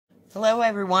Hello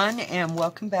everyone, and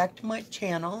welcome back to my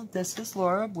channel. This is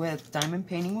Laura with Diamond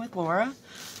Painting with Laura.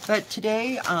 But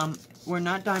today we're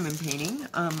not diamond painting.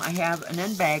 I have an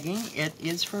unbagging. It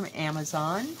is from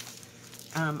Amazon.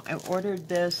 I ordered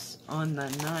this on the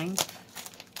 9th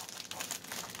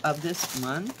of this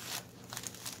month,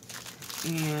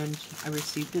 and I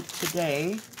received it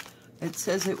today. It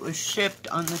says it was shipped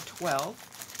on the 12th.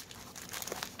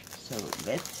 So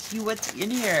let's see what's in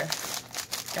here.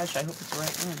 Gosh, I hope it's the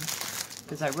right one,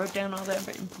 because I wrote down all that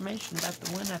information about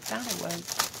the one I thought it was.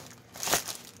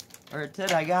 Or it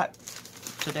said I got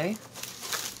today.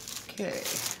 Okay.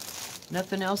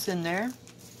 Nothing else in there.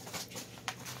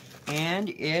 And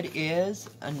it is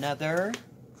another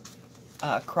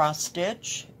cross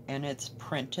stitch, and it's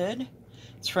printed.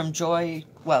 It's from Joy,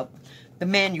 well, the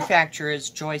manufacturer is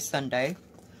Joy Sunday.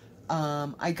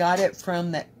 I got it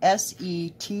from the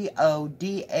SETODA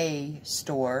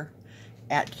store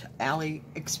at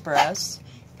AliExpress,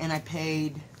 and I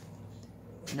paid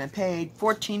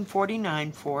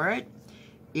 $14.49 for it.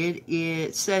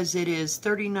 It says it is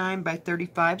 39 by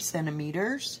 35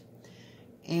 centimeters,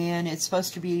 and it's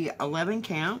supposed to be 11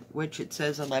 count, which it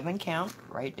says 11 count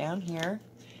right down here,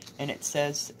 and it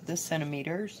says the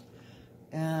centimeters.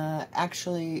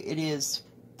 Actually, it is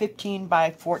 15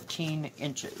 by 14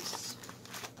 inches.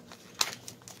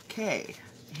 Okay,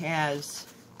 it has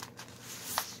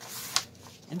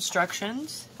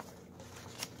instructions,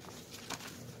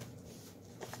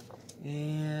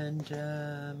 and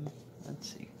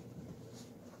let's see,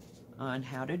 on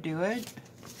how to do it.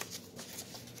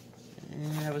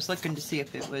 And I was looking to see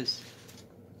if it was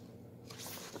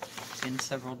in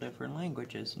several different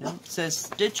languages. No, it says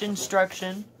stitch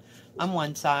instruction on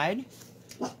one side,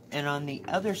 and on the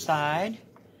other side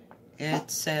it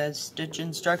says stitch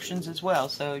instructions as well.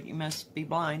 So you must be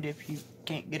blind if you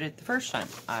can't get it the first time.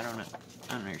 I don't know.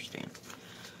 I don't understand.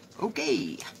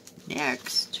 Okay,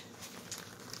 next.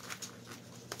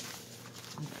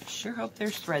 I sure hope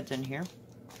there's threads in here.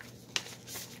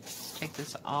 Let's take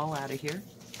this all out of here.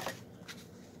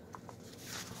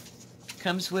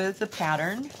 Comes with a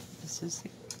pattern. This is a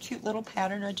cute little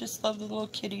pattern. I just love the little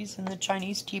kitties and the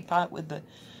Chinese teapot with the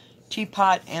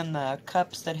teapot and the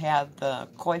cups that have the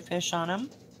koi fish on them.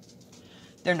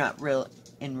 They're not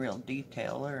in real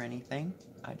detail or anything.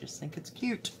 I just think it's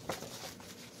cute.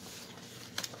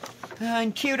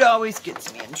 And cute always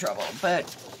gets me in trouble, but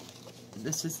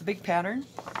this is the big pattern.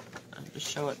 I'll just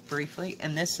show it briefly.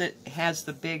 And this, it has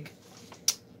the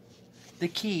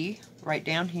key right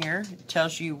down here. It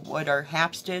tells you what are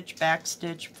half stitch, back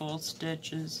stitch, full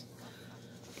stitches.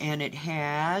 And it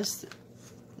has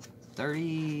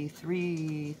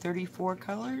 33, 34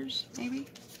 colors, maybe?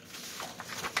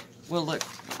 We'll look,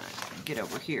 get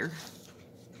over here.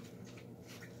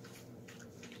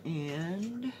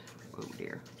 And, oh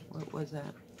dear, what was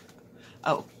that?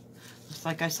 Oh, it's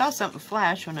like I saw something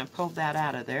flash when I pulled that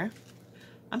out of there.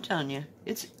 I'm telling you,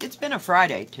 it's been a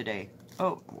Friday today.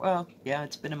 Oh, well, yeah,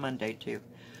 it's been a Monday too.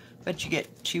 But you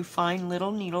get two fine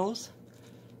little needles.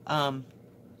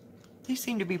 They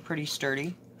seem to be pretty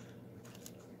sturdy,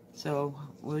 so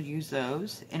we'll use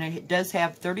those. And it does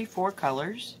have 34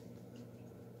 colors.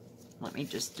 Let me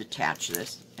just detach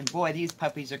this. And boy, these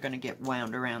puppies are going to get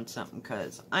wound around something,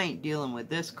 because I ain't dealing with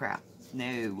this crap.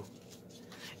 No.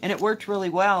 And it worked really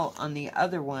well on the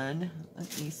other one.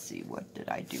 Let me see, what did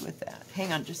I do with that?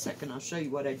 Hang on just a second, I'll show you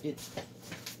what I did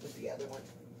with the other one.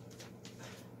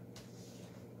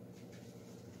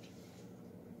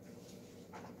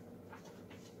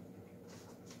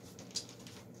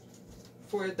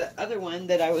 For the other one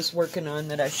that I was working on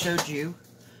that I showed you,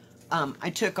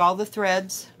 I took all the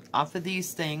threads off of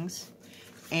these things,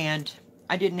 and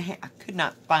I could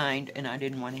not find, and I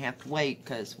didn't want to have to wait,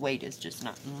 because wait is just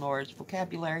not in Laura's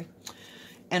vocabulary.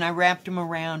 And I wrapped them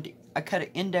around. I cut an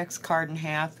index card in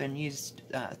half and used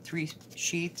 3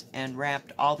 sheets and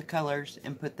wrapped all the colors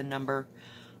and put the number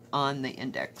on the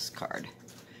index card.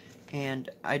 And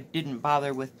I didn't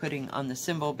bother with putting on the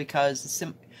symbol, because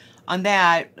on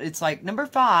that, it's like number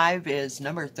 5 is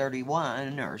number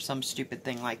 31 or some stupid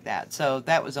thing like that. So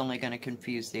that was only going to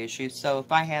confuse the issue. So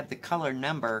if I have the color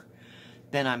number,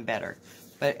 then I'm better.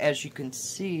 But as you can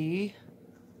see,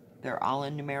 they're all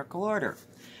in numerical order.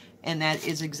 And that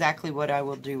is exactly what I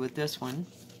will do with this one.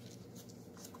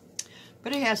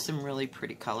 But it has some really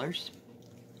pretty colors.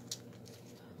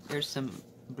 There's some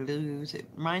blues. It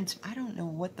reminds, I don't know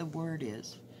what the word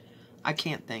is. I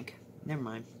can't think. Never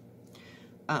mind.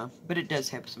 But it does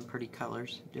have some pretty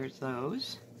colors. There's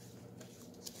those.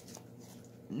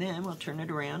 And then we'll turn it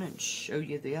around and show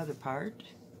you the other part.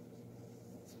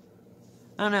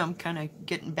 I don't know, I'm kind of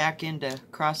getting back into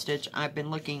cross stitch. I've been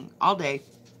looking all day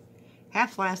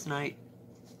half last night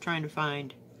trying to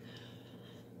find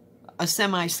a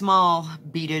semi-small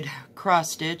beaded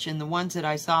cross stitch, and the ones that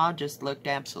I saw just looked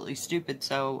absolutely stupid,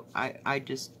 so I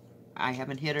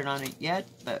haven't hit it on it yet,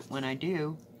 but when I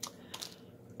do,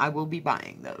 I will be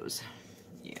buying those.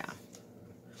 Yeah.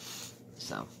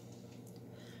 So,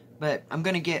 but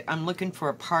I'm looking for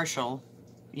a partial,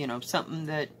 you know, something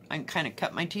that I can kind of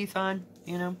cut my teeth on,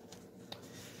 you know.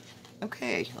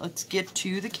 Okay, let's get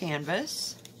to the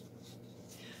canvas.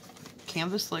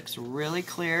 Canvas looks really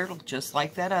clear, just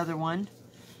like that other one.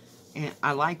 And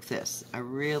I like this. I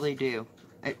really do.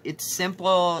 It's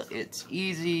simple, it's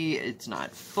easy, it's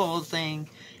not full thing,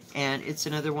 and it's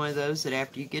another one of those that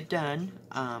after you get done,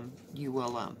 you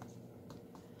will,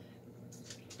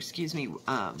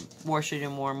 wash it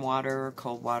in warm water or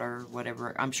cold water,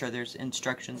 whatever. I'm sure there's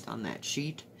instructions on that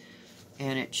sheet,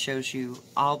 and it shows you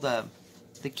all the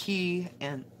key,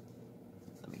 and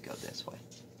let me go this way.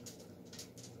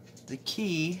 The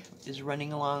key is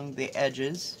running along the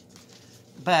edges,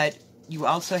 but you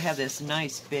also have this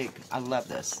nice big, I love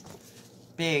this,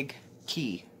 big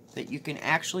key that you can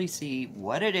actually see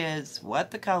what it is,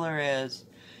 what the color is,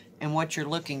 and what you're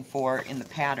looking for in the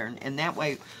pattern. And that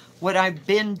way, what I've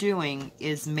been doing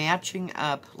is matching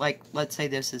up, like, let's say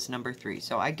this is number 3.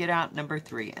 So I get out number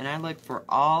 3, and I look for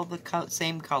all the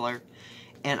same color,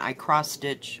 and I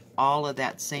cross-stitch all of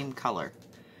that same color.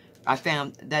 I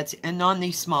found that's, and on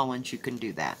these small ones you can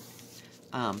do that.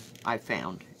 I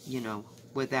found, you know,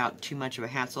 without too much of a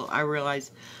hassle. I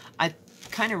realized, I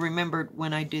kind of remembered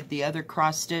when I did the other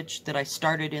cross stitch that I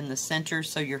started in the center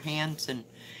so your hands and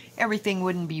everything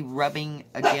wouldn't be rubbing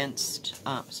against,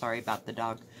 sorry about the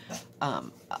dog,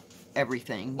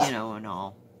 everything, you know, and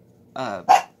all,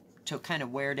 to kind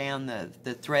of wear down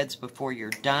the threads before you're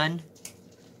done.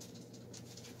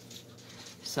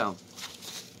 So,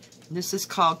 this is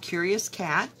called Curious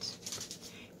Cat,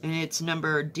 and it's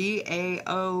number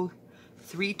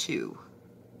DAO32.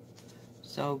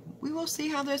 So, we will see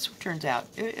how this turns out.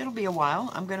 It'll be a while.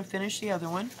 I'm going to finish the other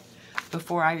one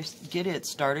before I get it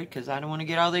started, because I don't want to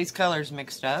get all these colors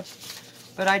mixed up.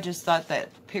 But I just thought that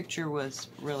picture was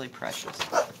really precious.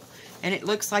 And it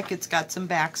looks like it's got some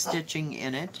back stitching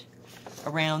in it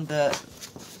around the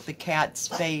cat's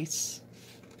face,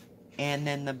 and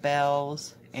then the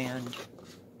bells, and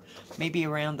maybe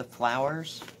around the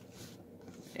flowers.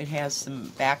 It has some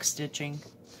back stitching.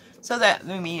 So that,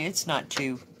 I mean, it's not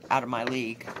too out of my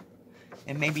league.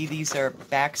 And maybe these are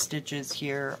back stitches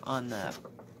here on the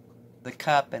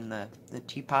cup and the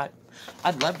teapot.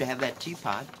 I'd love to have that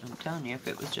teapot, I'm telling you, if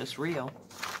it was just real.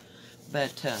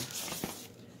 But,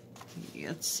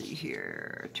 let's see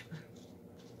here.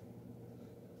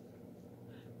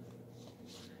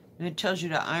 And it tells you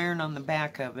to iron on the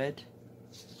back of it.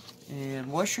 And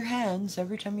wash your hands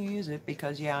every time you use it,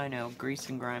 because, yeah, I know, grease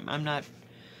and grime. I'm not,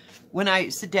 when I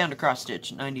sit down to cross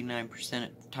stitch, 99%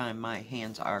 of the time my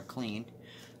hands are clean.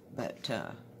 But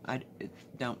I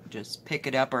don't just pick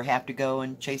it up or have to go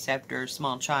and chase after a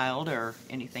small child or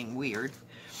anything weird.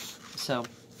 So,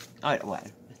 well,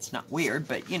 it's not weird,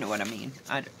 but you know what I mean.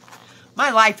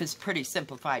 My life is pretty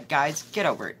simplified, guys. Get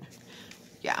over it.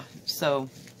 Yeah, so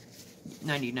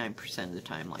 99% of the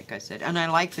time, like I said. And I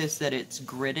like this, that it's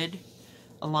gridded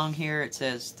along here. It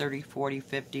says 30, 40,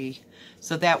 50.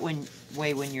 So that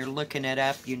way when you're looking it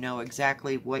up, you know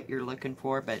exactly what you're looking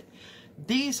for. But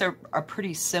these are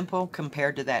pretty simple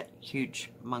compared to that huge,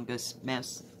 humongous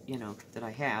mess, you know, that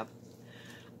I have.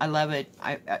 I love it.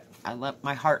 I love,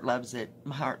 my heart loves it.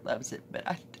 My heart loves it, but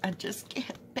I just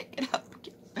can't pick it up.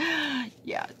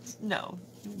 Yeah, no,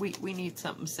 we need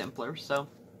something simpler. So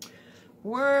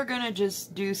we're gonna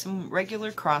just do some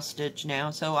regular cross stitch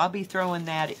now. So I'll be throwing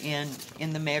that in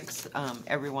the mix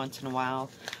every once in a while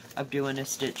of doing a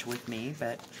stitch with me.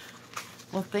 But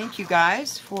well, thank you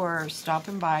guys for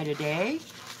stopping by today.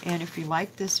 And if you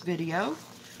like this video,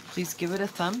 please give it a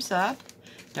thumbs up.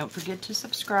 Don't forget to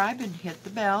subscribe and hit the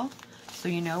bell so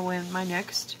you know when my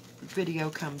next video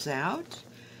comes out.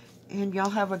 And y'all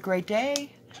have a great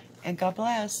day, and God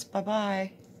bless.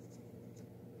 Bye-bye.